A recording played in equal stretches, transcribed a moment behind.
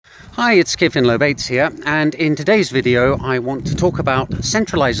Hi, it's Kevin Lobates here, and in today's video I want to talk about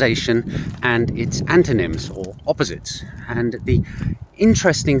centralization and its antonyms or opposites. And the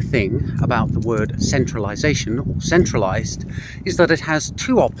interesting thing about the word centralization or centralized is that it has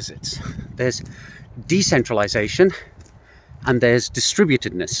two opposites. There's decentralization and there's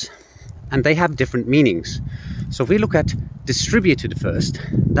distributedness, and they have different meanings. So if we look at distributed first,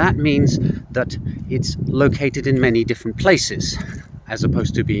 that means that it's located in many different places, as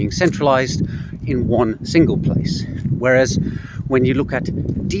opposed to being centralized in one single place. Whereas when you look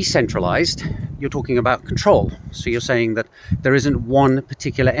at decentralized, you're talking about control. So you're saying that there isn't one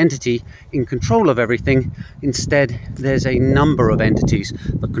particular entity in control of everything. Instead, there's a number of entities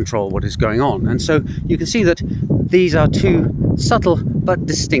that control what is going on. And so you can see that these are two subtle but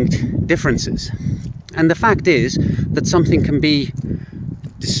distinct differences. And the fact is that something can be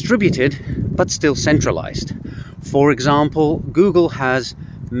distributed but still centralized. For example, Google has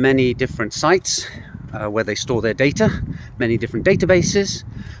many different sites where they store their data, many different databases.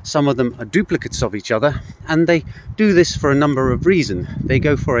 Some of them are duplicates of each other, and they do this for a number of reasons. They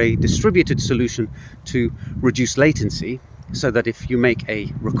go for a distributed solution to reduce latency, so that if you make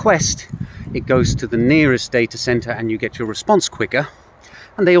a request, it goes to the nearest data center and you get your response quicker.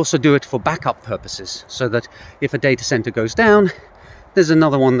 And they also do it for backup purposes, so that if a data center goes down, there's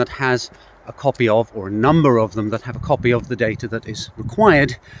another one that has a copy of, or a number of them that have a copy of the data that is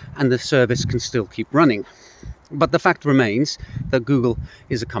required, and the service can still keep running. But the fact remains that Google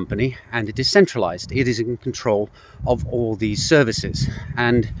is a company and it is centralized. It is in control of all these services.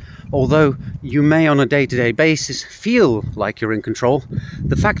 And although you may on a day-to-day basis feel like you're in control,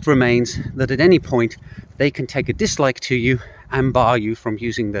 the fact remains that at any point they can take a dislike to you and bar you from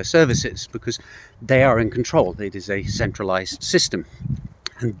using their services, because they are in control. It is a centralized system.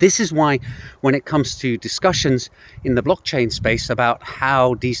 And this is why when it comes to discussions in the blockchain space about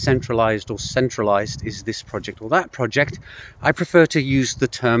how decentralized or centralized is this project or that project, I prefer to use the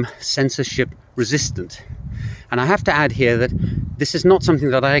term censorship resistant. And I have to add here that this is not something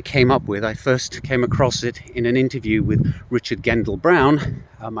that I came up with. I first came across it in an interview with Richard Gendel-Brown.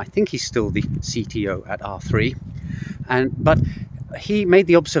 I think he's still the CTO at R3. But he made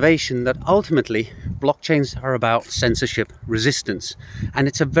the observation that ultimately blockchains are about censorship resistance, and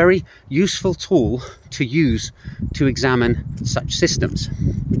it's a very useful tool to use to examine such systems.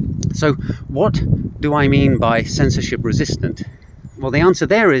 So what do I mean by censorship resistant? Well, the answer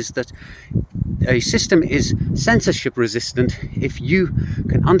there is that a system is censorship resistant if you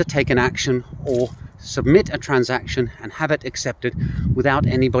can undertake an action or submit a transaction and have it accepted without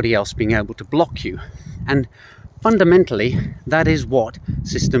anybody else being able to block you. And fundamentally, that is what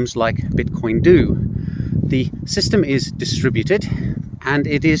systems like Bitcoin do. The system is distributed and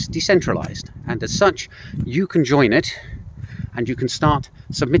it is decentralized, and as such you can join it and you can start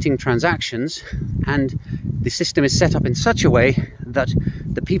submitting transactions, and the system is set up in such a way that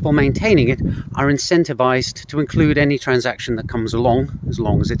the people maintaining it are incentivized to include any transaction that comes along, as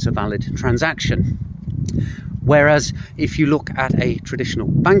long as it's a valid transaction. Whereas if you look at a traditional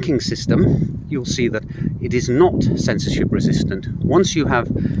banking system, you'll see that it is not censorship resistant. Once you have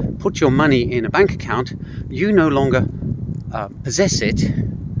put your money in a bank account, you no longer possess it.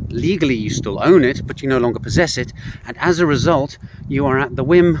 Legally you still own it, but you no longer possess it, and as a result you are at the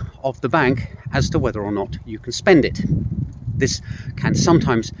whim of the bank as to whether or not you can spend it. This can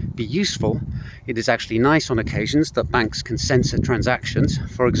sometimes be useful. It is actually nice on occasions that banks can censor transactions.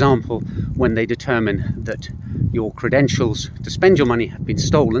 For example, when they determine that your credentials to spend your money have been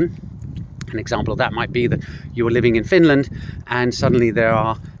stolen. An example of that might be that you are living in Finland and suddenly there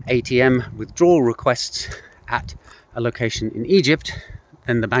are ATM withdrawal requests at a location in Egypt.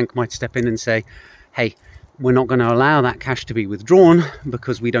 Then the bank might step in and say, hey, we're not going to allow that cash to be withdrawn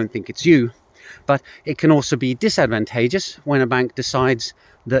because we don't think it's you. But it can also be disadvantageous when a bank decides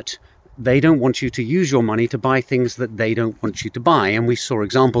that they don't want you to use your money to buy things that they don't want you to buy. And we saw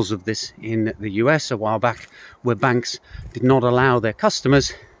examples of this in the US a while back, where banks did not allow their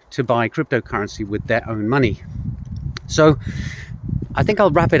customers to buy cryptocurrency with their own money. So I think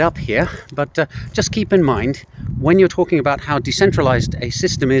I'll wrap it up here, but just keep in mind, when you're talking about how decentralized a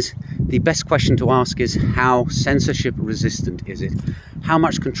system is, the best question to ask is, how censorship resistant is it? How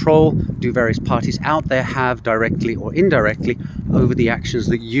much control do various parties out there have, directly or indirectly, over the actions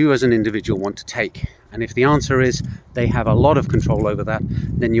that you as an individual want to take? And if the answer is they have a lot of control over that,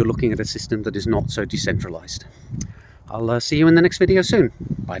 then you're looking at a system that is not so decentralized. I'll see you in the next video soon.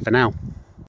 Bye for now.